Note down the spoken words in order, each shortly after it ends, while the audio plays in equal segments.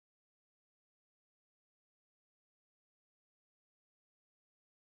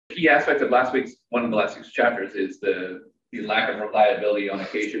key aspect of one of the last 6 chapters is the lack of reliability on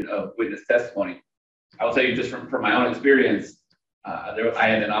occasion of witness testimony. I will tell you just from my own experience, I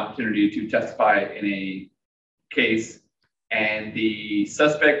had an opportunity to testify in a case, and the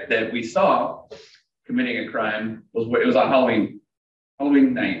suspect that we saw committing a crime it was on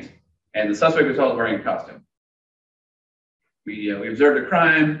Halloween night, and the suspect was always wearing a costume. We observed a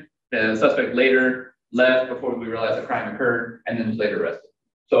crime. The suspect later left before we realized the crime occurred, and then was later arrested.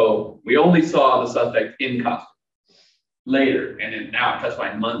 So we only saw the suspect in costume. Later, and then now I'm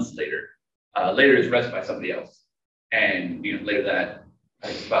testifying months later. Later is arrested by somebody else, and later that,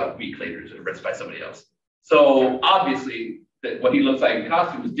 about a week later, is arrested by somebody else. So obviously, what he looks like in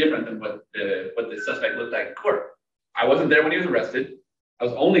costume is different than what the suspect looked like in court. I wasn't there when he was arrested. I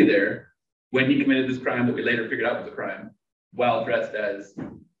was only there when he committed this crime that we later figured out was a crime, while dressed as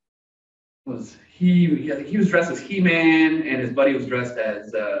he was dressed as He-Man, and his buddy was dressed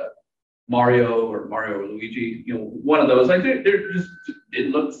as Mario or Luigi. One of those. Like they just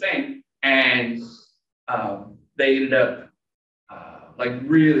didn't look the same, and they ended up like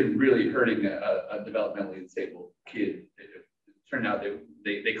really hurting a developmentally disabled kid. It turned out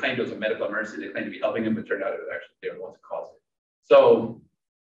they claimed it was a medical emergency. They claimed to be helping him, but it turned out it was actually they were the ones who caused it. So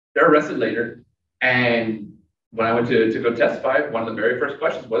they're arrested later, and when I went to go testify, one of the very first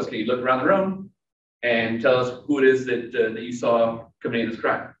questions was, "Can you look around the room and tell us who it is that you saw committing this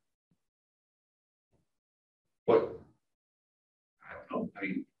crime?" What? I don't know. I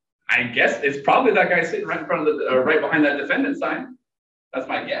mean, I guess it's probably that guy sitting right in front of right behind that defendant sign. That's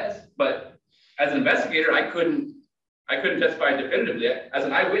my guess. But as an investigator, I couldn't testify definitively. As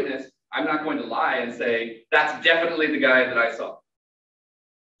an eyewitness, I'm not going to lie and say that's definitely the guy that I saw.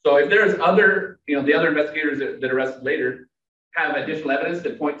 So if there's other, the other investigators that arrested later have additional evidence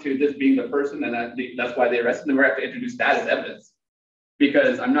that point to this being the person, and that's why they arrested them, we have to introduce that as evidence.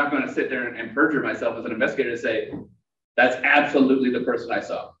 Because I'm not going to sit there and perjure myself as an investigator to say that's absolutely the person I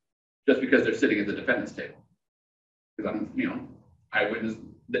saw, just because they're sitting at the defendant's table. Because I'm, eyewitness.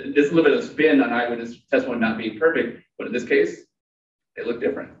 There's a little bit of spin on eyewitness testimony not being perfect, but in this case, they look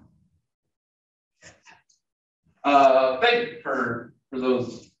different. Thank you for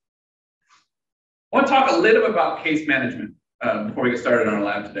those. I want to talk a little bit about case management before we get started on our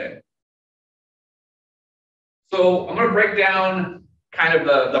lab today. So I'm going to break down kind of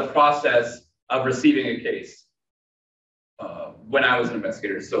the process of receiving a case when I was an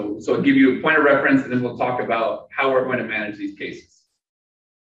investigator. So I'll give you a point of reference, and then we'll talk about how we're going to manage these cases.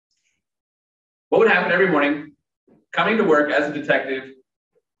 What would happen every morning, coming to work as a detective,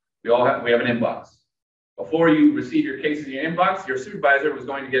 we have an inbox. Before you receive your cases in your inbox, your supervisor was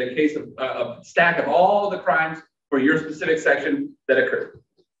going to get a case of a stack of all the crimes for your specific section that occurred.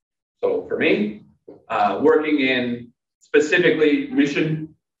 So for me, working in specifically missions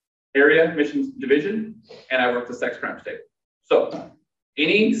division, and I worked the sex crimes table. So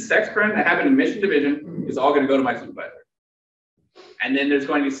any sex crime that happened in mission division is all going to go to my supervisor. And then there's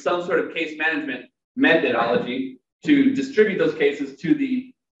going to be some sort of case management methodology to distribute those cases to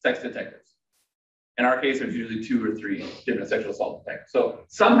the sex detectives. In our case, there's usually 2 or 3 different sexual assault detectives. So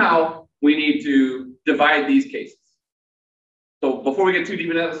somehow we need to divide these cases. So before we get too deep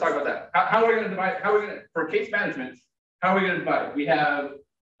into that, let's talk about that. How are we going to divide? For case management, how are we going to divide it? We have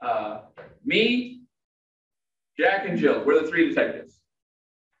me, Jack, and Jill. We're the 3 detectives.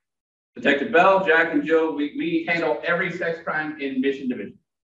 Detective Bell, Jack, and Jill, we handle every sex crime in mission division.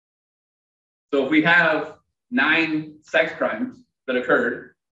 So if we have 9 sex crimes that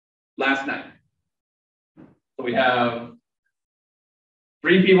occurred last night, so we have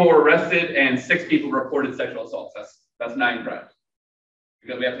 3 people were arrested and 6 people reported sexual assaults. That's 9 crimes.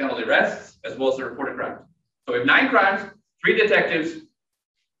 Because we have to handle the arrests as well as the reported crimes. So we have 9 crimes, 3 detectives.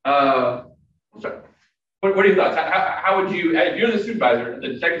 Sorry. What are your thoughts? How would you, if you're the supervisor, the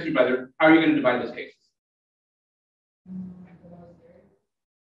detective supervisor, how are you going to divide those cases?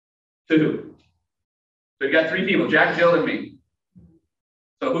 To who? So you got 3 people, Jack, Jill, and me.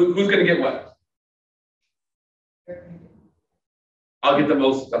 So who's going to get what? I'll get the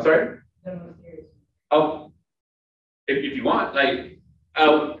most, I'm sorry? The most serious. Oh, if you want, like,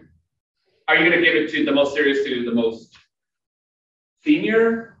 are you going to give it to the most serious to the most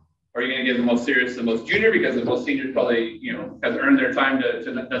senior? Or are you going to give the most serious to the most junior, because the most senior probably, has earned their time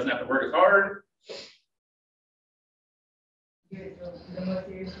doesn't have to work as hard? The most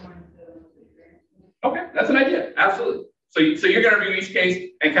serious one to the most experienced. Okay, that's an idea. Absolutely. So you're going to review each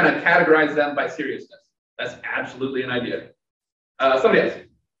case and kind of categorize them by seriousness. That's absolutely an idea. Somebody else.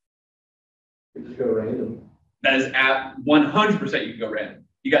 You just go random. That is at 100% you can go random.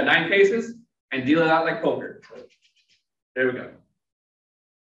 You got 9 cases and deal it out like poker. There we go.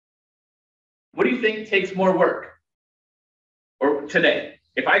 What do you think takes more work? Or today?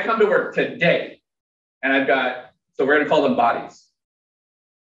 If I come to work today and I've got, so we're going to call them bodies.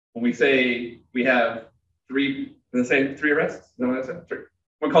 When we say we have three, let's say 3 arrests, is that what I said? 3.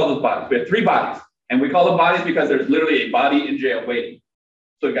 We'll call those bodies. We have 3 bodies. And we call them bodies because there's literally a body in jail waiting.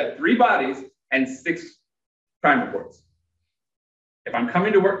 So we've got 3 bodies and 6 crime reports. If I'm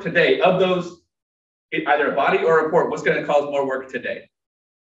coming to work today, of those, either a body or a report, what's going to cause more work today?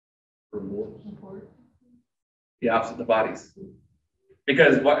 Report. The opposite, the bodies.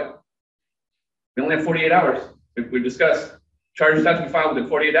 Because what? We only have 48 hours. We've discussed charges have to be filed within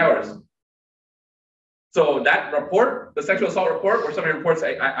 48 hours. So that report, the sexual assault report, where somebody reports,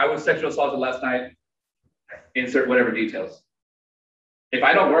 I was sexually assaulted last night, insert whatever details. If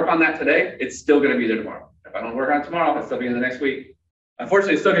I don't work on that today, it's still going to be there tomorrow. If I don't work on it tomorrow, it's still going to be there the next week.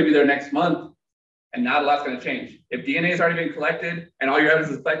 Unfortunately, it's still going to be there next month, and not a lot's going to change. If DNA has already been collected and all your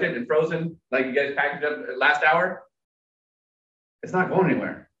evidence is collected and frozen, like you guys packaged up last hour, it's not going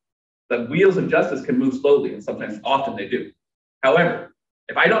anywhere. The wheels of justice can move slowly, and sometimes, often they do. However,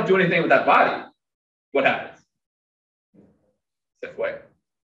 if I don't do anything with that body, what happens? Step away.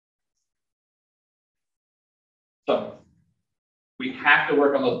 So we have to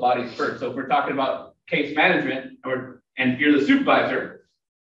work on those bodies first. So if we're talking about case management, and if you're the supervisor,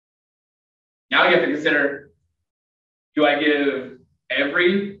 now you have to consider, do I give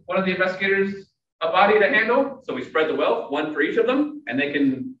every one of the investigators a body to handle? So we spread the wealth, 1 for each of them, and they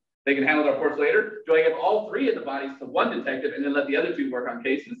can handle the reports later. Do I give all 3 of the bodies to 1 detective and then let the other 2 work on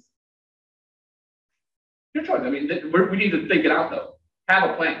cases? Your choice. I mean, we need to think it out though. Have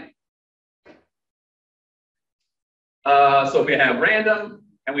a plan. So if we have random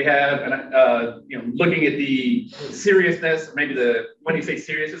and we have, looking at the seriousness, maybe when you say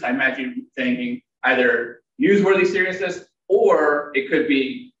seriousness, I imagine thinking either newsworthy seriousness, or it could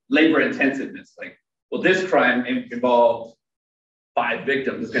be labor intensiveness. Like, well, this crime involved 5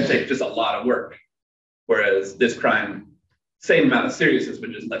 victims. It's going to take just a lot of work. Whereas this crime, same amount of seriousness,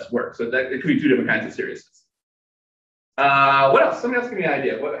 but just less work. So that it could be 2 different kinds of seriousness. What else? Somebody else give me an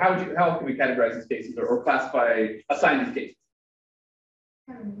idea. How can we categorize these cases or assign these cases?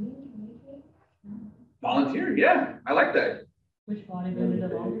 Volunteer, yeah, I like that. Which body voted the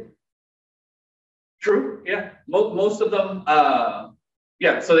longest? True, yeah. Most of them,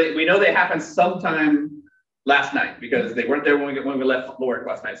 yeah. So we know they happened sometime last night because they weren't there when we left work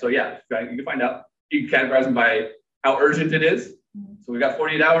last night. So yeah, you can find out. You can categorize them by how urgent it is. So we got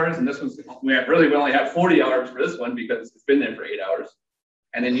 48 hours, and this one's we only have 40 hours for this one because it's been there for 8 hours.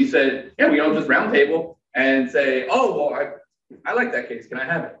 And then you said, yeah, we all just round table and say, oh, well, I like that case. Can I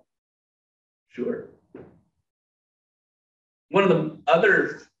have it? Sure. One of the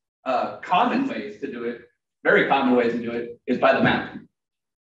other common ways to do it, very common ways to do it, is by the map.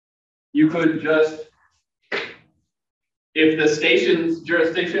 You could just, if the station's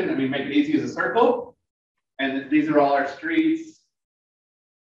jurisdiction, I mean, make it easy as a circle, and these are all our streets.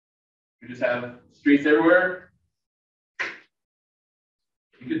 You just have streets everywhere.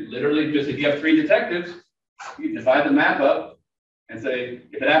 You could literally just, if you have 3 detectives, you divide the map up and say,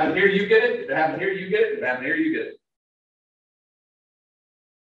 if it happened here, you get it. If it happened here, you get it. If it happened here, you get it.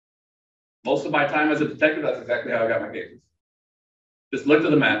 Most of my time as a detective, that's exactly how I got my cases. Just looked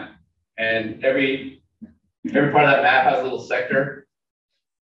at the map, and every part of that map has a little sector.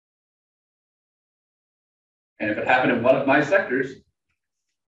 And if it happened in one of my sectors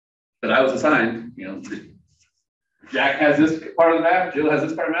that I was assigned, Jack has this part of the map, Jill has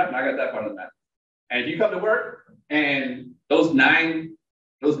this part of the map, and I got that part of the map. And if you come to work and those nine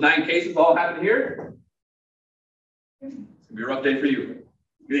cases all happen here, it's gonna be a rough day for you.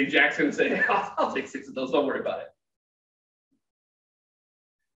 You think Jack's gonna say, hey, I'll take 6 of those, don't worry about it.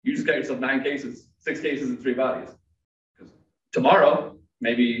 You just got yourself 9 cases, 6 cases and 3 bodies. Because tomorrow,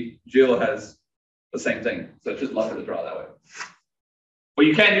 maybe Jill has the same thing. So it's just luck of the draw that way. What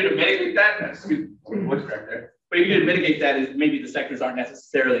you can do to mitigate that, what's correct there? What you can do to mitigate that is maybe the sectors aren't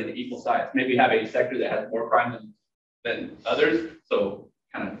necessarily the equal size. Maybe you have a sector that has more crime than others. So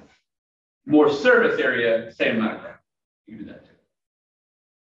kind of more service area, same amount of crime. You can do that too.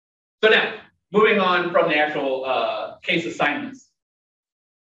 So now, moving on from the actual case assignments.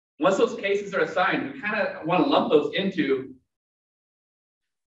 Once those cases are assigned, we kind of want to lump those into,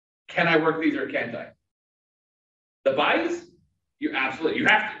 can I work these or can't I? The bodies, you have to,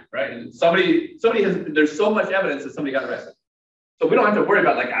 right? And there's so much evidence that somebody got arrested. So we don't have to worry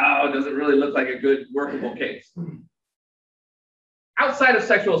about does it really look like a good workable case? Outside of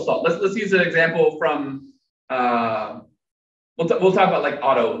sexual assault, let's use an example from, we'll talk about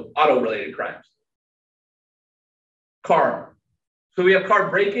auto related crimes. Car So we have car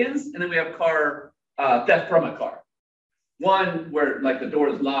break-ins, and then we have car theft from a car. One where like the door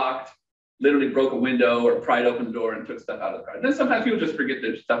is locked, literally broke a window or pried open the door and took stuff out of the car. And then sometimes people just forget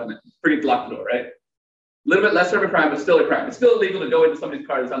their stuff and forget to lock the door, right? A little bit lesser of a crime, but still a crime. It's still illegal to go into somebody's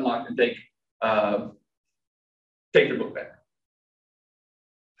car that's unlocked and take their book back.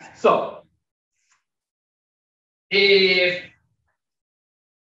 So if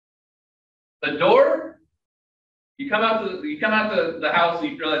the door, you come out the house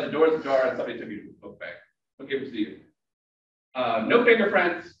and you realize the door is ajar and somebody took your book back. What gives it to you? No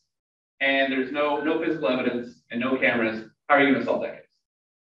fingerprints, and there's no physical evidence and no cameras. How are you going to solve that case?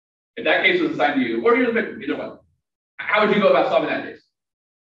 If that case was assigned to you, or you're the victim, either one, how would you go about solving that case?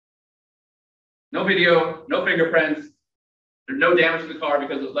 No video, no fingerprints, there's no damage to the car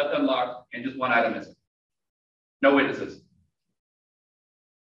because it was left unlocked, and just one item missing. No witnesses.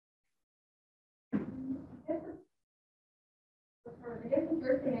 I guess the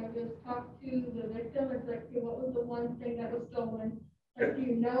first thing I would just talk to the victim. It's like, okay, what was the one thing that was stolen? Like, do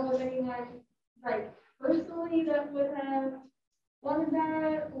you know of anyone, like, personally that would have wanted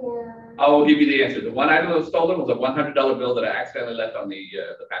that, or? I will give you the answer. The one item that was stolen was a $100 bill that I accidentally left on the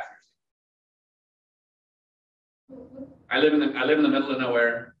passenger seat. I live in the middle of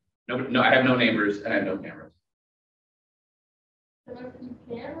nowhere. No, I have no neighbors and I have no cameras. So you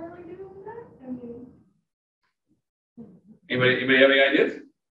can't really do that. I mean. Anybody have any ideas?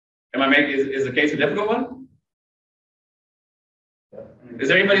 Is the case a difficult one? Is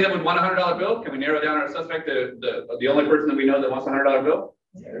there anybody that would want a $100 bill? Can we narrow down our suspect to the only person that we know that wants a $100 bill?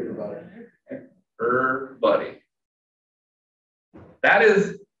 Everybody. That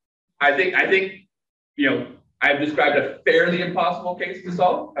is, I think, you know, I've described a fairly impossible case to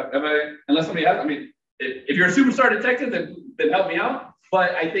solve. Unless somebody has, I mean, if you're a superstar detective, then help me out.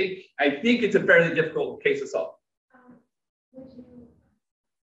 But I think it's a fairly difficult case to solve.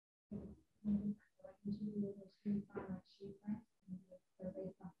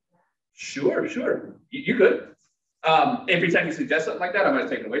 Sure. You could. Every time you suggest something like that, I'm going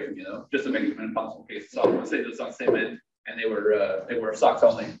to take it away from you, though, just to make it an impossible case to solve. I'm going to say this on the same end, and they were socks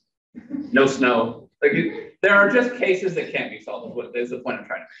only, no snow. Like there are just cases that can't be solved. Is the point I'm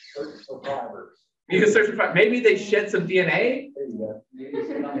trying to make. You can search for fibers. Maybe they shed some DNA.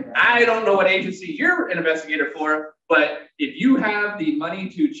 I don't know what agency you're an investigator for, but if you have the money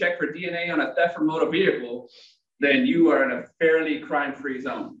to check for DNA on a theft from motor vehicle, then you are in a fairly crime-free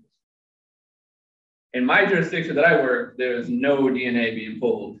zone. In my jurisdiction that I work, there is no DNA being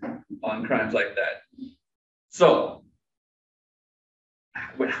pulled on crimes like that. So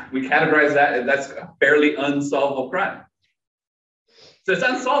we categorize that as that's a fairly unsolvable crime. So it's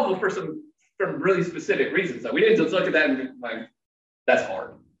unsolvable for some really specific reasons. So we didn't just look at that and be like, that's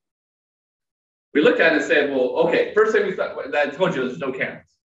hard. We looked at it and said, well, okay, first thing we thought, I told you there's no cameras.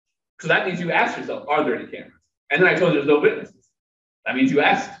 So that means you asked yourself, are there any cameras? And then I told you there's no witnesses. That means you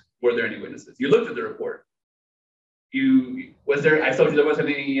asked, were there any witnesses? You looked at the report. I told you there wasn't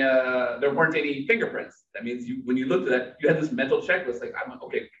any, there weren't any fingerprints. That means when you looked at that, you had this mental checklist, like,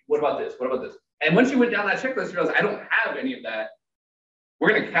 okay, what about this? What about this? And once you went down that checklist, you realized, I don't have any of that. We're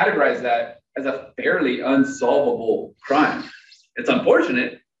going to categorize that as a fairly unsolvable crime. It's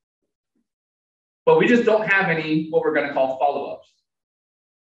unfortunate, but we just don't have any, what we're going to call follow-ups.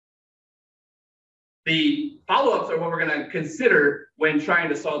 The follow-ups are what we're going to consider when trying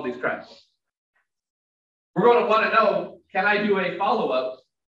to solve these crimes. We're going to want to know, can I do a follow-up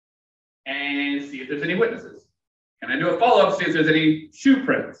and see if there's any witnesses? Can I do a follow-up, see if there's any shoe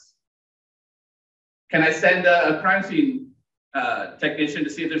prints? Can I send a crime scene technician to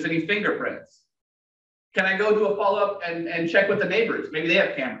see if there's any fingerprints? Can I go do a follow-up and check with the neighbors? Maybe they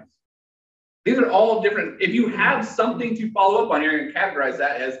have cameras. These are all different. If you have something to follow up on, you're going to categorize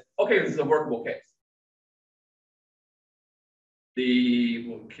that as, okay, this is a workable case.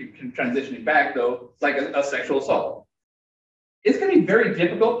 We'll keep transitioning back though, like a sexual assault. It's going to be very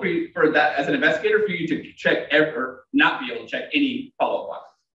difficult for that as an investigator for you to check or not be able to check any follow-up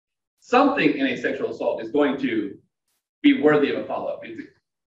boxes. Something in a sexual assault is going to be worthy of a follow-up.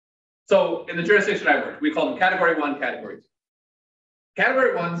 So in the jurisdiction I worked, we called them category 1, category 2.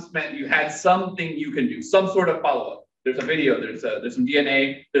 Category 1s meant you had something you can do, some sort of follow-up. There's a video, there's some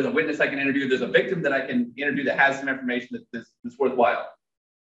DNA, there's a witness I can interview, there's a victim that I can interview that has some information that's worthwhile.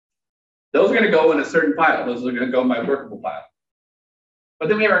 Those are going to go in a certain file. Those are going to go in my workable file. But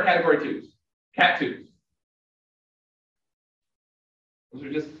then we have our category 2s, cat 2s. Those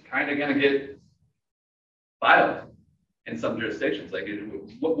are just kind of going to get filed in some jurisdictions. Like,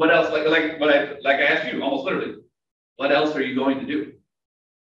 what else? Like I asked you, almost literally, what else are you going to do?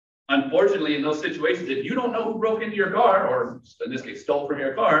 unfortunately, in those situations, if you don't know who broke into your car, or in this case, stole from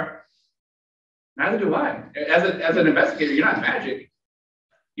your car, neither do I. As an investigator, you're not magic.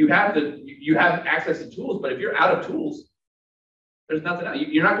 You have access to tools, but if you're out of tools, there's nothing else.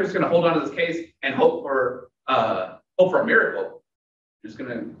 You're not just going to hold on to this case and hope for a miracle. You're just going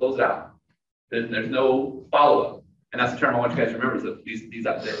to close it out. There's no follow-up. And that's the term I want you guys to remember, is these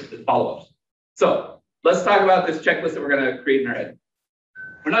follow-ups. So let's talk about this checklist that we're going to create in our head.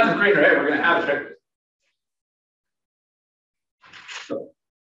 We're not just creating our head, we're going to have a checklist. So,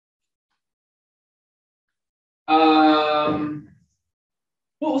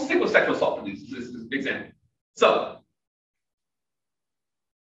 we'll stick with sexual assault for this example. So,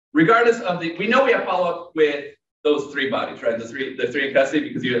 regardless of we know we have follow-up with those three bodies, right? The three in custody,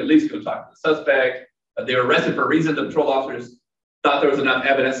 because you at least go talk to the suspect. They were arrested for a reason. The patrol officers thought there was enough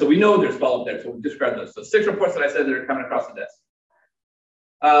evidence, so we know there's follow-up there. So we'll describe those. So 6 reports that I said that are coming across the desk.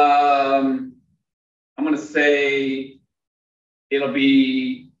 I'm going to say it'll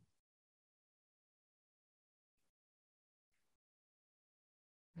be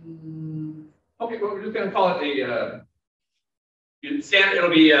okay. Well, we're just going to call it it'll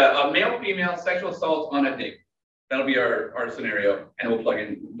be a male-female sexual assault on a date. That'll be our scenario, and we'll plug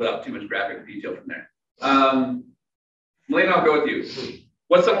in without too much graphic detail from there. Melina, I'll go with you.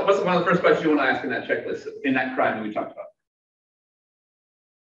 What's one of the first questions you want to ask in that checklist, in that crime that we talked about?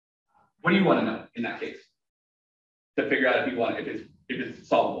 What do you want to know in that case to figure out if it's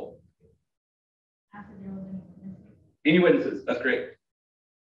solvable? Any witnesses? That's great.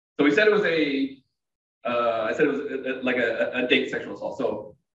 So we said it was I said it was like a date sexual assault.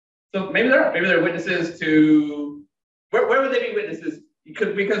 So maybe there are witnesses to where would they be witnesses?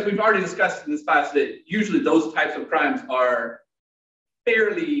 Because we've already discussed in this class that usually those types of crimes are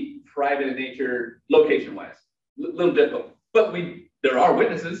fairly private in nature, location-wise, a little difficult. But there are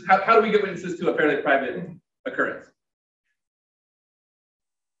witnesses. How do we get witnesses to a fairly private occurrence?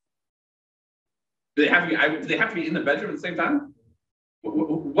 Do they have to be in the bedroom at the same time? What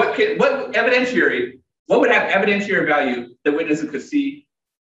would have evidentiary value that witnesses could see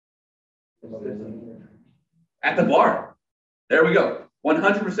at the bar? There we go.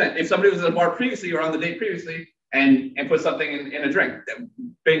 100%. If somebody was at a bar previously or on the date previously and put something in a drink,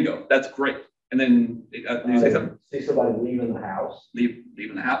 bingo, that's great. And then did you say something? See somebody leaving the house.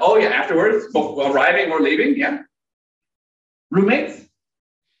 Leaving the house. Oh yeah, afterwards, both arriving or leaving. Yeah. Roommates.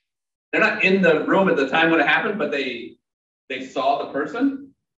 They're not in the room at the time when it happened, but they saw the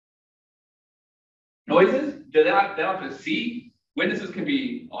person. Noises. They don't have to see. Witnesses can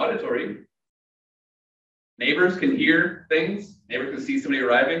be auditory. Neighbors can hear things. Neighbors can see somebody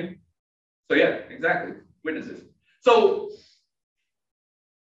arriving. So yeah, exactly. Witnesses. So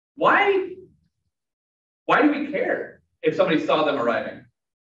why do we care if somebody saw them arriving?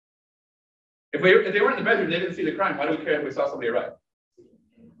 If they weren't in the bedroom, they didn't see the crime. Why do we care if we saw somebody arrive?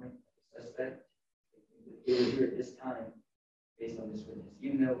 Suspect, they were here at this time based on this witness.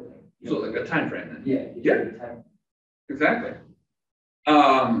 So like a time frame then. Yeah. Yeah. Time. Exactly.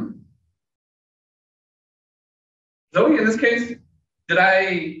 Zoe, in this case, did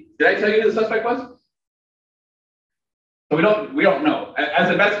I tell you who the suspect was? So we don't know. As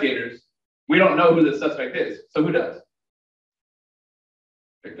investigators, we don't know who the suspect is. So who does?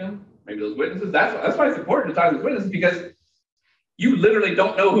 Victim? Maybe those witnesses. That's why it's important to talk to those witnesses, because you literally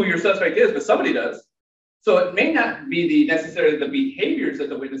don't know who your suspect is, but somebody does. So it may not be necessarily the behaviors that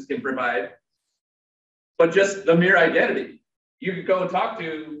the witness can provide, but just the mere identity. You could go and talk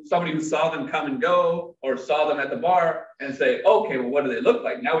to somebody who saw them come and go, or saw them at the bar, and say, okay, well, what do they look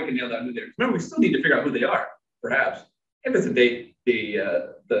like? Now we can nail down who they are. Remember, we still need to figure out who they are, perhaps. If it's a date,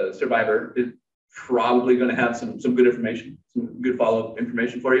 the survivor is probably going to have some good information, some good follow-up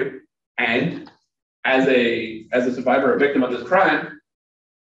information for you. And as a survivor or victim of this crime,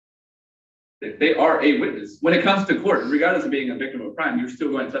 they are a witness. When it comes to court, regardless of being a victim of a crime, you're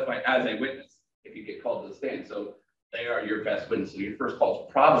still going to testify as a witness if you get called to the stand. So they are your best witness. So your first call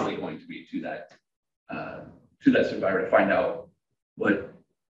is probably going to be to that survivor to find out what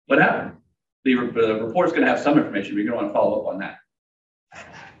happened. The report's going to have some information, but you're going to want to follow up on that.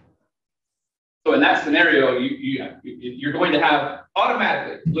 So in that scenario, you're going to have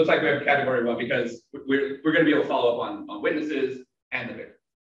automatically, looks like we have category 1, because we're going to be able to follow up on witnesses and the victim.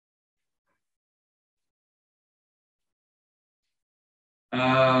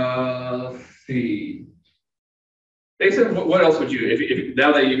 Let's see. They said, what else would you, if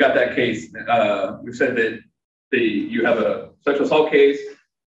now that you got that case, we've said that you have a sexual assault case,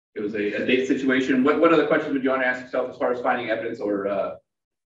 it was a date situation. What other questions would you want to ask yourself as far as finding evidence or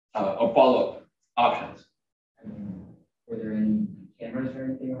follow-up options? Were there any cameras or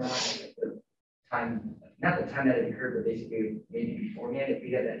anything around, like the time, not the time that it occurred, but basically maybe beforehand, if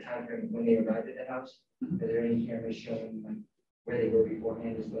we had that time frame when they arrived at the house, are there any cameras showing like where they were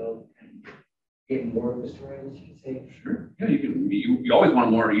beforehand as well? And get more of the story, as you could say. Sure. Yeah, you always want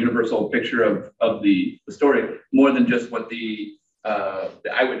a more universal picture of the story, more than just what the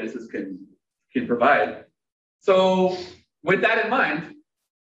eyewitnesses can provide. So with that in mind,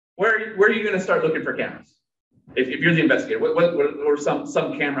 where are you going to start looking for cameras? If you're the investigator, what are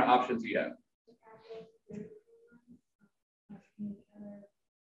some camera options you have?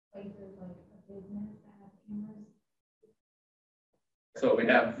 So we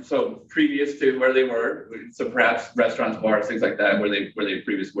have, so previous to where they were, so perhaps restaurants, bars, things like that, where they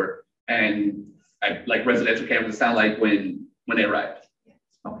previously were, and like residential cameras sound like when they arrived.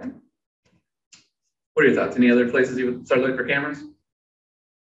 Okay. What are your thoughts? Any other places you would start looking for cameras?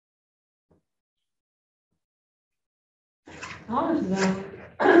 Honestly,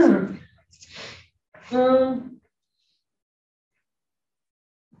 I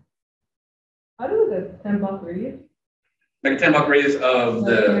do like a 10-block radius. Like a 10-block radius of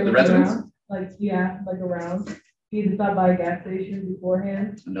the residents? Around, like, yeah, like around. You can stop by a gas station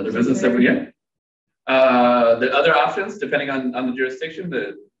beforehand. Another business that we get. The other options, depending on the jurisdiction,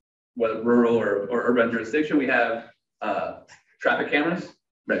 whether rural or urban jurisdiction, we have traffic cameras,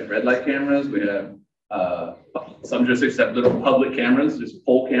 red light cameras. We have some jurisdictions have little public cameras, just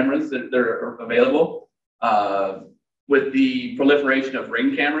pole cameras that are available. With the proliferation of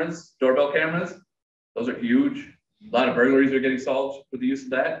ring cameras, doorbell cameras, those are huge. A lot of burglaries are getting solved with the use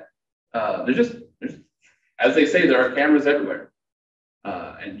of that. There's, as they say, there are cameras everywhere.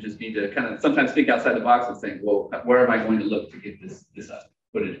 And just need to kind of sometimes think outside the box and think, well, where am I going to look to get this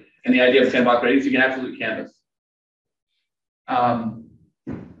footage? And the idea of 10-block radius, you can absolutely canvas.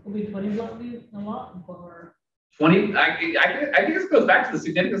 Will be 20 block views a lot or 20, I think this goes back to the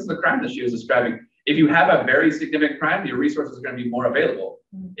significance of the crime that she was describing. If you have a very significant crime, your resources are going to be more available.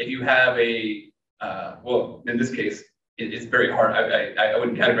 If you have well, in this case, it's very hard. I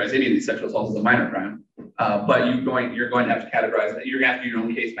wouldn't categorize any of these sexual assaults as a minor crime, but you're going to have to categorize that. You're going to have to do your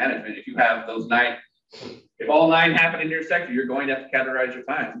own case management. If you have those 9, if all 9 happen in your sector, you're going to have to categorize your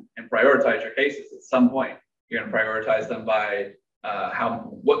time and prioritize your cases at some point. You're going to prioritize them by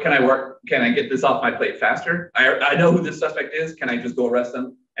what can I work? Can I get this off my plate faster? I know who this suspect is. Can I just go arrest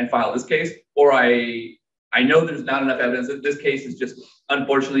them and file this case? Or I know there's not enough evidence that this case is just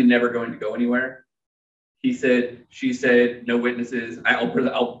unfortunately never going to go anywhere. He said, she said, no witnesses.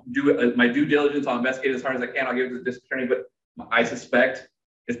 I'll do my due diligence. I'll investigate as hard as I can. I'll give it to the district attorney, but I suspect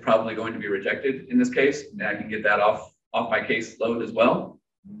it's probably going to be rejected in this case. And I can get that off my case load as well.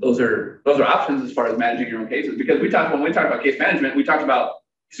 Those are options as far as managing your own cases, because when we talk about case management, we talked about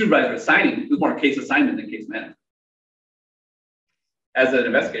supervisor assigning. It's more case assignment than case management. As an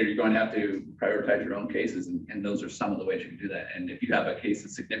investigator, you're going to have to prioritize your own cases, and those are some of the ways you can do that. And if you have a case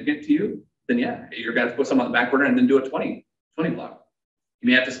that's significant to you, then yeah, you're going to put some on the back burner and then do a 20 block. You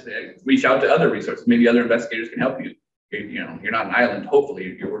may have to reach out to other resources. Maybe other investigators can help you. You're not an island.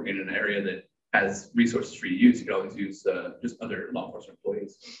 Hopefully, you're working in an area that has resources for you to use. You can always use just other law enforcement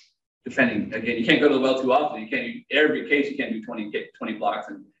employees. Depending, again, you can't go to the well too often. You can't, every case you can't do 20 blocks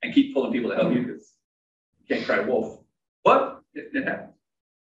and keep pulling people to help you because you can't cry wolf. But it happens.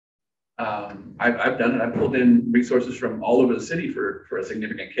 I've done it. I've pulled in resources from all over the city for a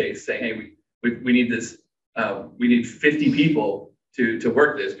significant case, saying, hey, we need this. We need 50 people to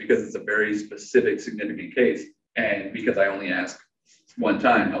work this because it's a very specific, significant case, and because I only asked one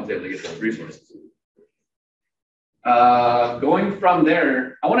time, I was able to get those resources. Going from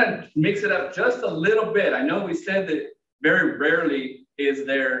there, I want to mix it up just a little bit. I know we said that very rarely is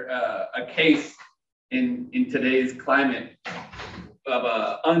there a case in today's climate of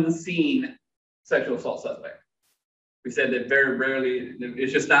an unseen sexual assault suspect. We said that very rarely,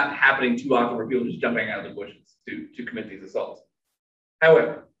 it's just not happening too often where people are just jumping out of the bushes to commit these assaults.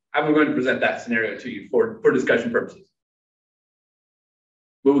 However, I'm going to present that scenario to you for discussion purposes.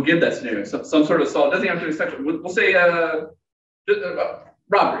 We will give that scenario some sort of assault. It doesn't have to be sexual. We'll say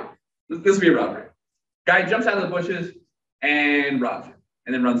robbery. This will be a robbery. Guy jumps out of the bushes and robs you,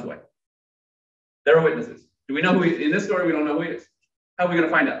 and then runs away. There are witnesses. Do we know who in this story? We don't know who he is. How are we going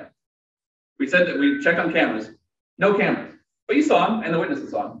to find out? We said that we checked on cameras. No cameras, but you saw him, and the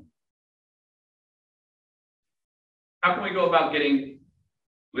witnesses saw him. How can we go about getting?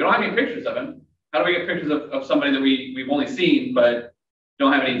 We don't have any pictures of him. How do we get pictures of somebody that we've only seen but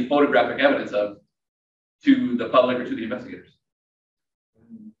don't have any photographic evidence of to the public or to the investigators?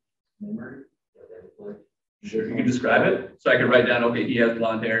 Sure, you can describe it. So I can write down, okay, he has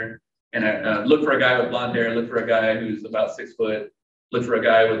blonde hair, and I look for a guy with blonde hair, look for a guy who's about 6 foot, look for a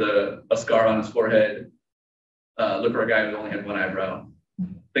guy with a scar on his forehead, look for a guy who only had one eyebrow,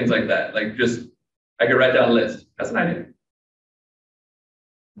 things like that. Like just, I could write down a list. That's an idea.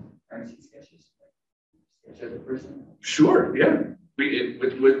 Sketch of the person. Sure, yeah.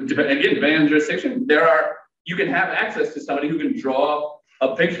 Again, depending on jurisdiction, you can have access to somebody who can draw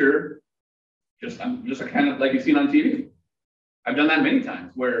a picture, just kind of like you've seen on TV. I've done that many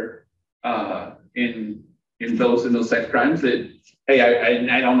times where in those sex crimes that, hey,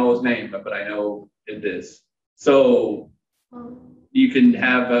 I don't know his name, but I know it is. So you can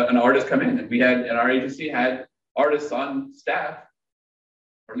have an artist come in, and we had at our agency had artists on staff,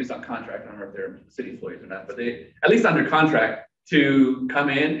 or at least on contract. I don't know if they're city employees or not, but they at least under contract to come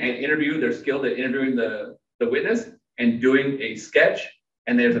in and interview. They're skilled at interviewing the witness and doing a sketch.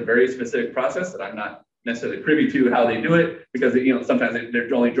 And there's a very specific process that I'm not necessarily privy to how they do it, because sometimes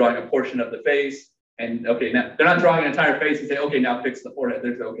they're only drawing a portion of the face. And okay, now they're not drawing an entire face and say, okay, now fix the forehead.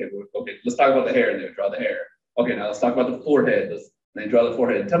 They're okay, let's talk about the hair, and they draw the hair. Okay, now let's talk about the forehead. And they draw the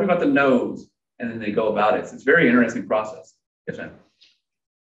forehead. Tell me about the nose, and then they go about it. So it's a very interesting process. Yes, ma'am.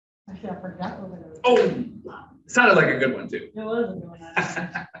 Actually, I forgot what it was. Oh, it sounded like a good one too. It was a good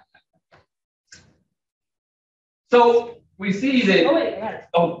one. So we see that. Oh wait, I got it.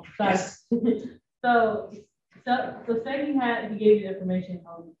 Oh, Sorry. yes. So say he gave you information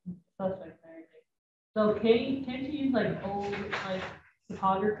on the suspect and everything. So can't you use like old like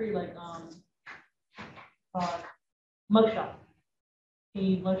photography, like mugshot? Can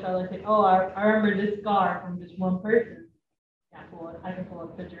you mugshot like say, oh, I remember this scar from this one person. I can pull a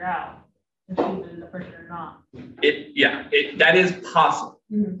picture out and see if it's a person or not. That is possible.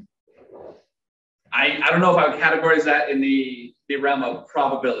 Mm-hmm. I don't know if I would categorize that in the realm of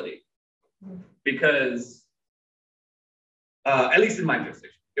probability, because at least in my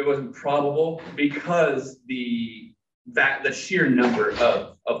jurisdiction, it wasn't probable, because the sheer number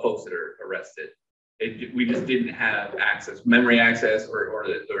of folks that are arrested, we just didn't have memory access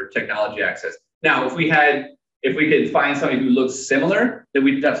or technology access. Now, if we could find somebody who looks similar, then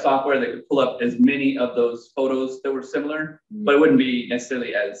we'd have software that could pull up as many of those photos that were similar, but it wouldn't be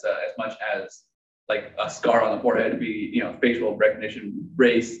necessarily as much as like a scar on the forehead. It'd be, facial recognition,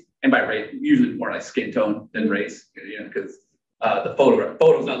 race, and by race, usually more like skin tone than race, because the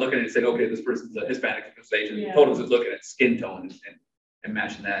photo's not looking at it and saying, okay, this person's a Hispanic, this Asian. Yeah. The photos is looking at skin tone and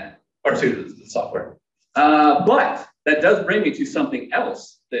matching that, or the software. But that does bring me to something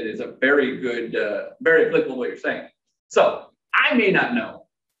else that is a very good, very applicable to what you're saying. So I may not know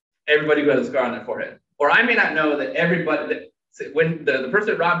everybody who has a scar on their forehead, or I may not know that everybody that when the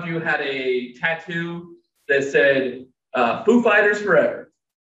person that robbed you had a tattoo that said Foo Fighters Forever.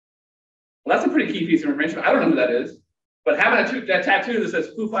 Well, that's a pretty key piece of information. I don't know who that is, but having that tattoo that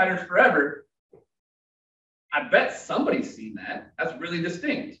says Foo Fighters Forever, I bet somebody's seen that. That's really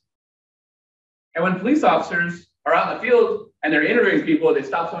distinct. And when police officers are out in the field and they're interviewing people, they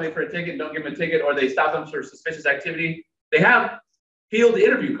stop somebody for a ticket, don't give them a ticket, or they stop them for suspicious activity, they have field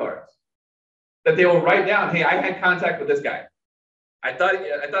interview cards that they will write down, hey, I had contact with this guy. I thought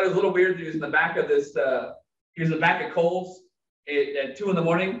it was a little weird that he was in the back of this, he was in the back of Kohl's at 2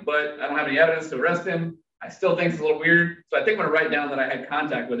 a.m, but I don't have any evidence to arrest him. I still think it's a little weird. So I think I'm gonna write down that I had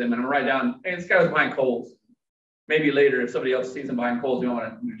contact with him, and I'm gonna write down, hey, this guy was behind Kohl's. Maybe later, if somebody else sees him behind Kohl's, you don't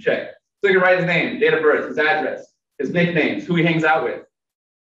want to check. So you can write his name, date of birth, his address, his nicknames, who he hangs out with,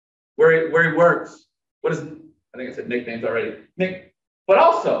 where he works. I think I said nicknames already. But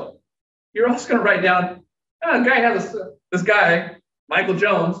also, you're also going to write down, this guy, Michael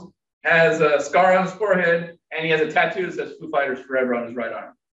Jones, has a scar on his forehead, and he has a tattoo that says Foo Fighters Forever on his right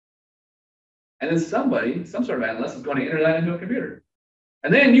arm. And then some sort of analyst is going to enter that into a computer.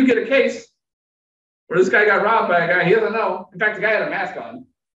 And then you get a case where this guy got robbed by a guy he doesn't know. In fact, the guy had a mask on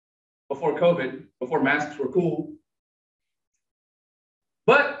before COVID, before masks were cool.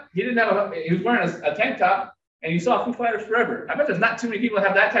 But he was wearing a tank top, and you saw Foo Fighters Forever. I bet there's not too many people that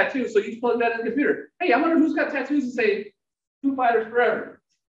have that tattoo, so you just plug that in the computer. Hey, I wonder who's got tattoos that say Foo Fighters Forever.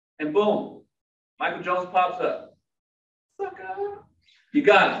 And boom, Michael Jones pops up. Sucker. You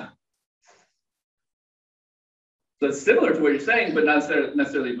got him. So it's similar to what you're saying, but not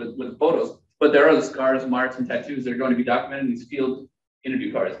necessarily with photos. But there are the scars, marks, and tattoos that are going to be documented in these field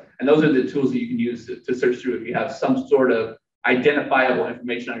interview cards. And those are the tools that you can use to search through if you have some sort of identifiable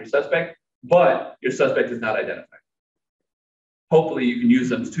information on your suspect, but your suspect is not identified. Hopefully you can use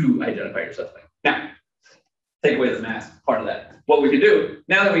them to identify your suspect. Now, take away the mask part of that. What we can do,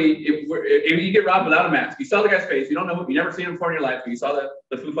 now that if you get robbed without a mask, you saw the guy's face, you don't know, you never seen him before in your life, but you saw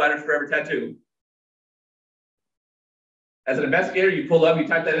the Foo Fighters Forever tattoo. As an investigator, you pull up, you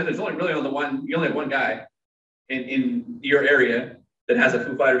type that in, there's only really you only have one guy in your area that has a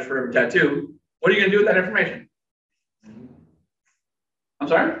Foo Fighters Forever tattoo, what are you gonna do with that information? I'm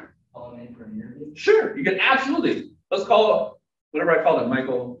sorry? Call him in for an interview? Sure, you can absolutely. Let's call whatever I called it,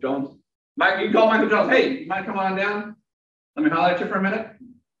 Michael Jones. Mike, you can call Michael Jones. Hey, you mind come on down? Let me holler at you for a minute.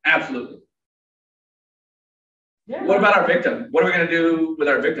 Absolutely. Yeah. What about our victim? What are we going to do with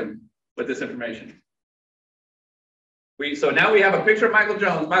our victim with this information? So now we have a picture of Michael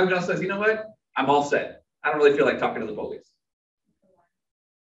Jones. Michael Jones says, you know what? I'm all set. I don't really feel like talking to the police.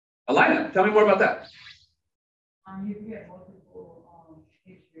 A lineup. Tell me more about that. You can get multiple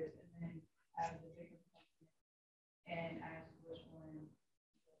pictures and then have the victim and ask which one.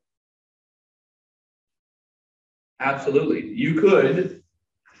 Absolutely. You could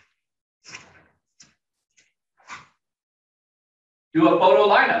do a photo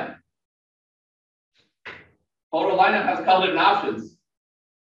lineup. Photo lineup has a couple different options.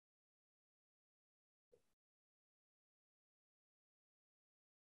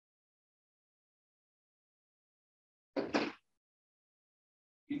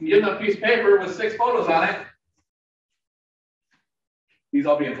 You can give them a piece of paper with 6 photos on it. These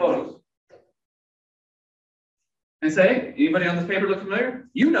all being photos. And say, anybody on this paper look familiar?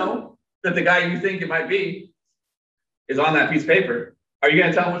 You know that the guy you think it might be is on that piece of paper. Are you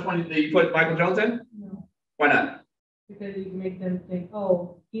going to tell them which one that you put Michael Jones in? No. Why not? Because you can make them think,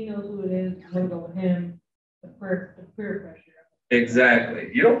 oh, he knows who it is. I'm gonna go with him. The peer pressure.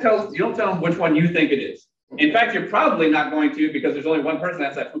 Exactly. You don't tell them which one you think it is. In fact, you're probably not going to, because there's only one person that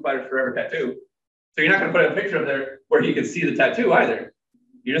has that Foo Fighters Forever tattoo. So you're not going to put a picture up there where he can see the tattoo either.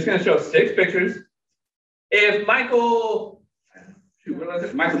 You're just going to show 6 pictures. If Michael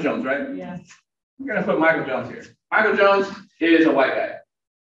Jones, right? Yeah. We're going to put Michael Jones here. Michael Jones is a white guy.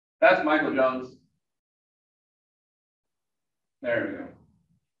 That's Michael Jones. There we go.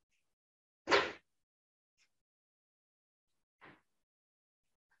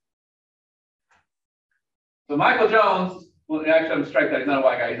 So Michael Jones, well, actually, I'm going to strike that. He's not a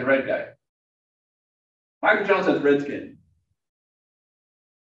white guy. He's a red guy. Michael Jones has red skin.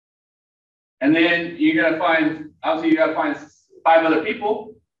 And then you're going to find, obviously, you got to find 5 other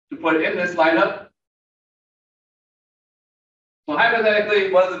people to put in this lineup. So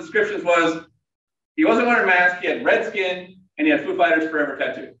hypothetically, one of the descriptions was he wasn't wearing a mask, he had red skin, and he had Foo Fighters Forever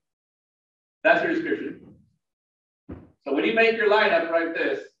tattoo. That's your description. So when you make your lineup, write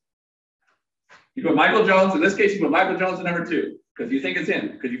this. You put Michael Jones, in this case, you put Michael Jones at number 2, because you think it's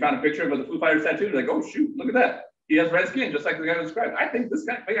him, because you found a picture of the Foo Fighters tattoo. You're like, oh, shoot, look at that. He has red skin, just like the guy described. I think this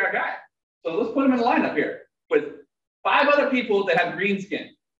guy may be our guy. So let's put him in the lineup here with 5 other people that have green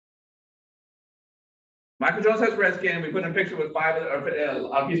skin. Michael Jones has red skin. We put in a picture with 5 other,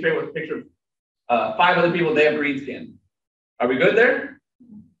 a piece of paper with a picture of 5 other people. They have green skin. Are we good there?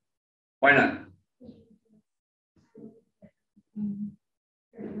 Why not?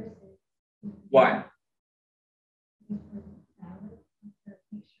 Why?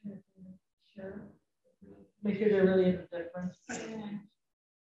 Make sure there really is a difference.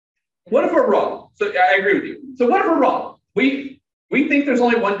 What if we're wrong? So I agree with you. So what if we're wrong? We think there's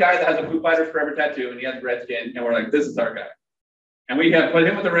only one guy that has a Foo Fighters Forever tattoo and he has red skin, and we're like, this is our guy. And we have put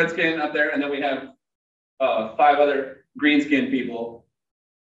him with the red skin up there, and then we have 5 other green skin people.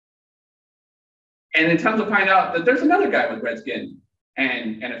 And it comes to find out that there's another guy with red skin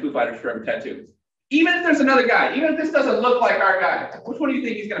and a Foo Fighters Forever tattoo. Even if there's another guy, even if this doesn't look like our guy, which one do you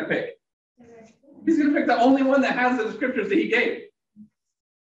think he's going to pick? He's going to pick the only one that has the descriptors that he gave.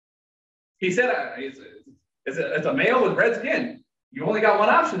 He said it's a male with red skin. You only got one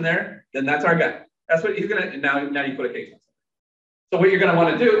option there, then that's our guy. That's what he's going to, now you put a case on. So what you're going to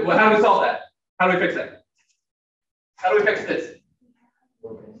want to do, well, how do we solve that? How do we fix that? How do we fix this?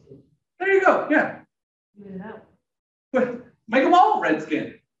 There you go, yeah. Make them all red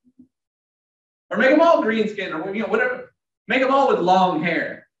skin. Or make them all green skin, or whatever. Make them all with long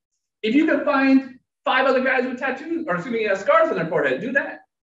hair. If you can find 5 other guys with tattoos, or scars on their forehead, do that.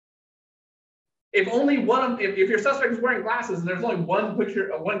 If only one, if your suspect is wearing glasses and there's only one picture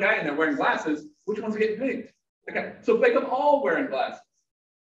of one guy in there wearing glasses, which one's getting picked? Okay, so make them all wearing glasses.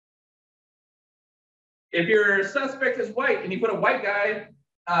 If your suspect is white and you put a white guy,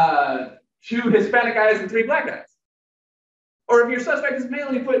 2 Hispanic guys and 3 black guys. Or if your suspect is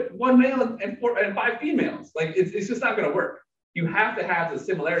male, you put 1 male and 5 females. Like it's just not going to work. You have to have the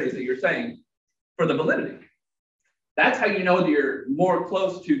similarities that you're saying for the validity. That's how you know that you're more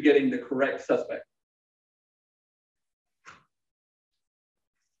close to getting the correct suspect.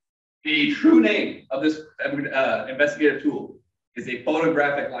 The true name of this investigative tool is a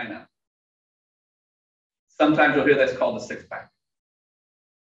photographic lineup. Sometimes you'll hear that's called a 6-pack.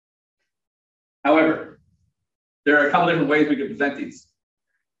 However, there are a couple different ways we could present these.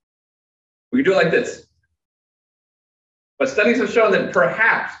 We could do it like this. But studies have shown that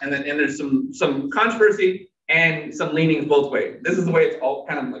perhaps, and there's some controversy and some leanings both ways. This is the way it's all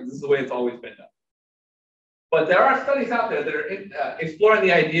kind of like, this is the way it's always been done. But there are studies out there that are exploring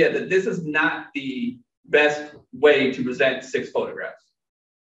the idea that this is not the best way to present 6 photographs.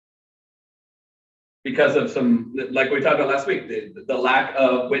 Because of some, like we talked about last week, the lack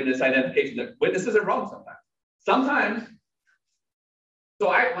of witness identification, that witnesses are wrong sometimes. Sometimes, so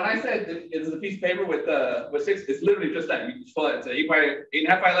when I said it is a piece of paper with 6, it's literally just that. You just pull it, it's an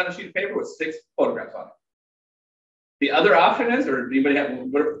 8.5 by 11 sheet of paper with 6 photographs on it. The other option is, or anybody have,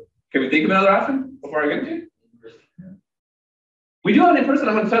 can we think of another option before I give it to you? We do have an in-person,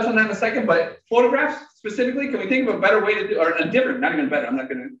 I'm going to touch on that in a second, but photographs specifically, can we think of a better way to do, or a different, not even better, I'm not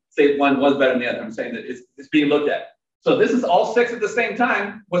going to say one was better than the other, I'm saying that it's being looked at. So this is all 6 at the same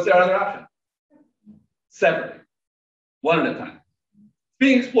time, what's the other option? Separately, one at a time. It's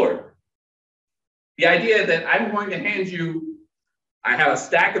being explored. The idea that I'm going to hand you, I have a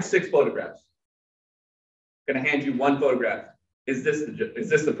stack of 6 photographs. I'm going to hand you one photograph. Is this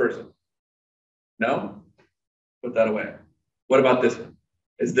the person? No? Put that away. What about this one?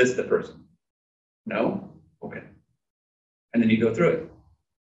 Is this the person? No? Okay. And then you go through it.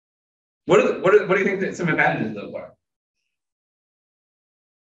 What do you think that some advantages of those are?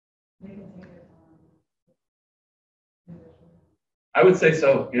 I would say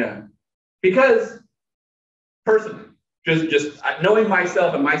so, yeah. Because personally, just knowing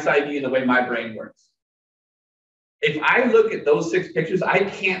myself and my psyche and the way my brain works, if I look at those 6 pictures, I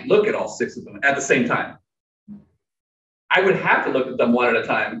can't look at all 6 of them at the same time. I would have to look at them one at a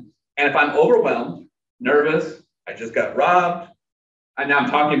time. And if I'm overwhelmed, nervous, I just got robbed, and now I'm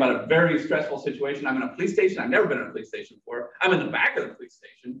talking about a very stressful situation. I'm in a police station. I've never been in a police station before. I'm in the back of the police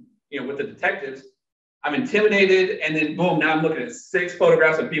station, with the detectives. I'm intimidated, and then boom, now I'm looking at 6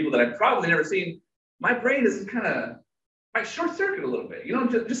 photographs of people that I've probably never seen. My brain is might short circuit a little bit,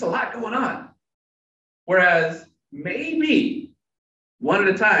 just a lot going on. Whereas maybe one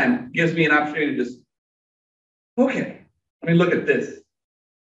at a time gives me an opportunity to just, okay, let me look at this.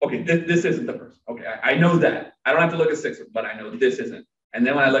 Okay, this isn't the person. Okay, I know that. I don't have to look at 6, but I know this isn't. And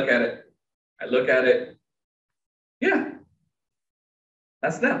then when I look at it, yeah,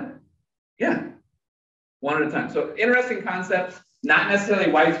 that's them. Yeah, one at a time. So interesting concept, not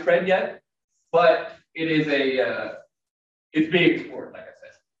necessarily widespread yet, but it is it's being explored, like I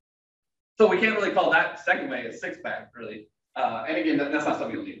said. So we can't really call that second way a 6-pack, really. And again, that's not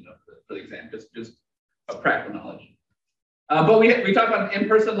something you'll need to know for the exam, just a practical knowledge. But we talked about an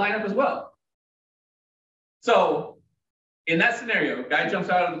in-person lineup as well. So in that scenario, guy jumps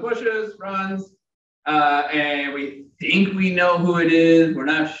out of the bushes, runs, and we think we know who it is. We're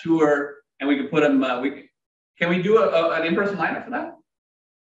not sure, and we can put him. Can we do an in-person lineup for that?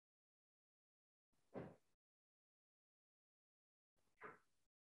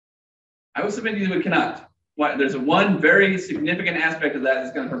 I would submit to you that we cannot. There's one very significant aspect of that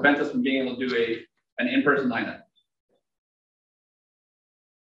that's going to prevent us from being able to do an in-person lineup.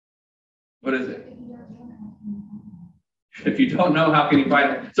 What is it? If you don't know, how can you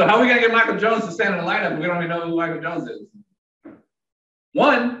find it? So how are we going to get Michael Jones to stand in a lineup if we don't even know who Michael Jones is?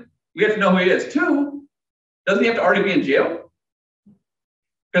 1, we have to know who he is. 2, doesn't he have to already be in jail?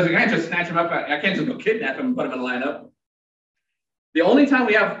 Because we can't just snatch him up. I can't just go kidnap him and put him in a lineup. The only time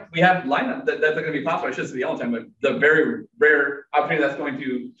we have lineup that's going to be possible, I shouldn't say the only time, but the very rare opportunity that's going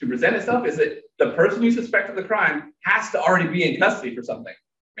to present itself is that the person you suspect of the crime has to already be in custody for something.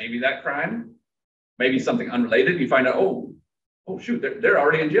 Maybe that crime, maybe something unrelated. You find out, oh shoot, they're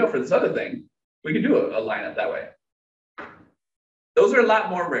already in jail for this other thing. We could do a lineup that way. Those are a lot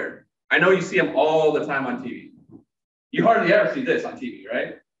more rare. I know you see them all the time on TV. You hardly ever see this on TV,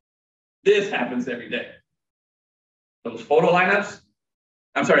 right? This happens every day. Those photo lineups,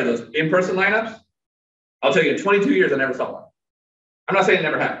 those in-person lineups, I'll tell you, in 22 years, I never saw one. I'm not saying it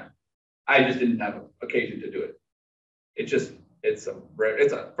never happened. I just didn't have occasion to do it.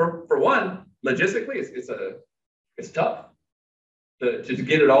 For one, logistically, it's tough to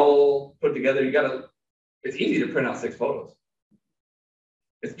get it all put together. It's easy to print out 6 photos.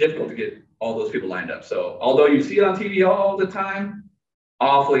 It's difficult to get all those people lined up. So although you see it on TV all the time,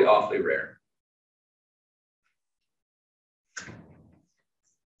 awfully, awfully rare.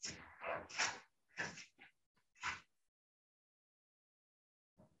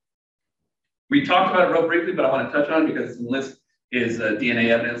 We talked about it real briefly, but I want to touch on it because the list is DNA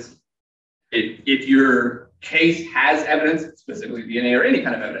evidence. If your case has evidence, specifically DNA or any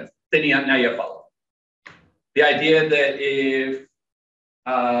kind of evidence, then now you have follow-up. The idea that if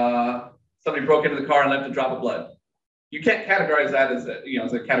somebody broke into the car and left a drop of blood. You can't categorize that as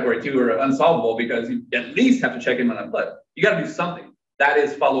as a category 2 or unsolvable because you at least have to check in on that blood. You got to do something. That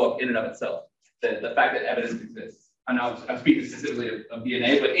is follow-up in and of itself. The fact that evidence exists. And I'm speaking specifically of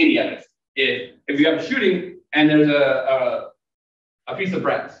DNA, but any evidence. If you have a shooting and there's a piece of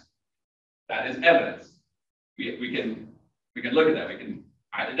brass, that is evidence. We can look at that.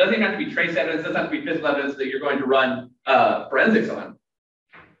 It doesn't even have to be trace evidence. It doesn't have to be physical evidence that you're going to run forensics on.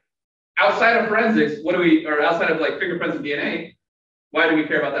 Outside of forensics, or outside of like fingerprints and DNA, why do we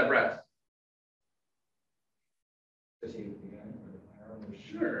care about that brass?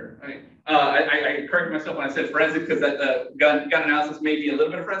 Sure. I corrected myself when I said forensics because that gun analysis may be a little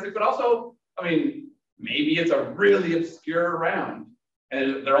bit of forensics, but also, maybe it's a really obscure round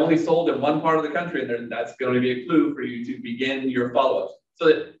and they're only sold in one part of the country, and that's going to be a clue for you to begin your follow-ups. So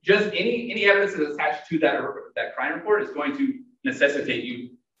that just any evidence that is attached to that crime report is going to necessitate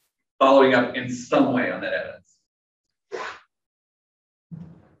you following up in some way on that evidence.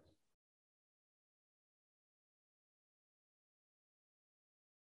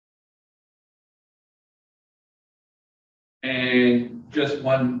 And just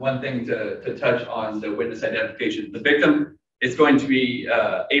one thing to touch on the witness identification. The victim is going to be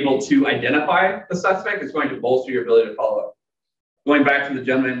able to identify the suspect. It's going to bolster your ability to follow up. Going back to the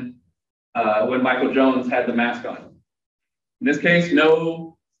gentleman when Michael Jones had the mask on. In this case,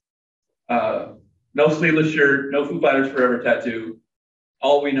 no sleeveless shirt, no Foo Fighters Forever tattoo.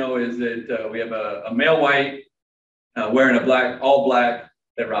 All we know is that we have a male white wearing all black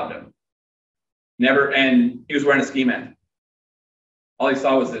that robbed him. And he was wearing a ski mask. All he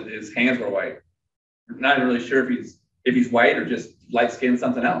saw was that his hands were white. We're not even really sure if he's white or just light skinned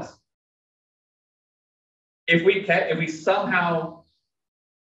something else. If we somehow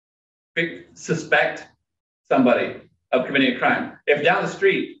suspect somebody of committing a crime, if down the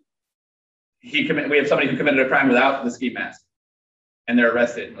street we have somebody who committed a crime without the ski mask, and they're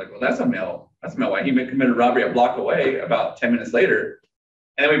arrested, like, well, that's a male white. He committed a robbery a block away about 10 minutes later,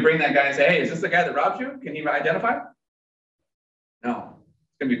 and then we bring that guy and say, hey, is this the guy that robbed you? Can he identify? No,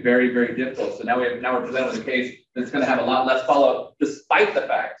 it's going to be very, very difficult. So now we're presented with a case that's going to have a lot less follow-up, despite the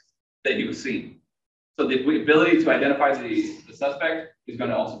fact that he was seen. So the ability to identify the suspect is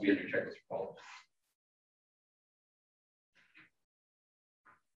going to also be on your checklist for follow-up.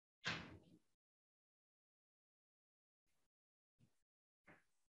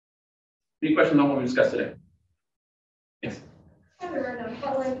 Any questions on what we discussed today? Yes. I haven't read them,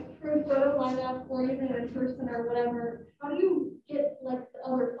 but like for a photo lineup or even in person or whatever, how do you get like the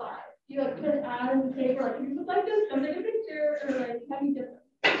other 5? Do you like put an ad in the paper, like you look like this, come take a picture, or like how do you get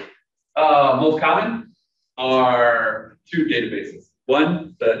them? Most common are 2 databases.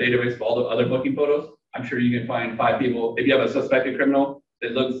 One, the database of all the other booking photos. I'm sure you can find 5 people. If you have a suspected criminal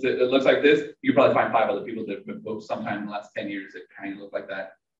that looks like this, you can probably find 5 other people that have been booked sometime in the last 10 years that kind of look like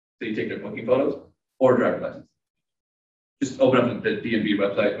that. So you take their booking photos or driver's license. Just open up the DMV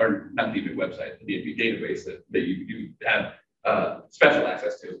website, or not DMV website, the DMV database that you have special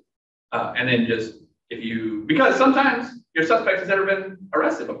access to. And then because sometimes your suspect has never been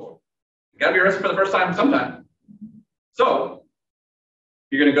arrested before. You gotta be arrested for the first time sometime. So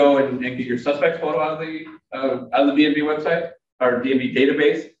you're gonna go and get your suspect's photo out of the DMV website or DMV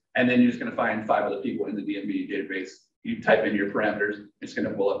database, and then you're just gonna find 5 other people in the DMV database. You type in your parameters, it's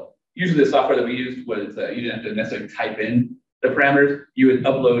gonna pull up. Usually the software that we used was you didn't have to necessarily type in the parameters. You would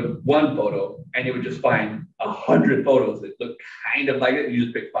upload 1 photo and you would just find 100 photos that look kind of like it. And you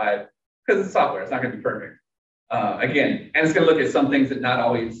just pick 5 because it's software. It's not going to be perfect. Again, and it's going to look at some things that not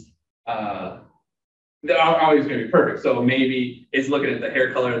always, they're always going to be perfect. So maybe it's looking at the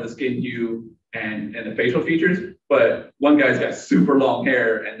hair color, the skin hue, and the facial features. But one guy's got super long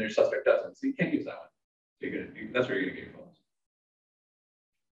hair and their suspect doesn't. So you can't use that one. That's where you're going to get your photos.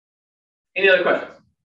 Any other questions?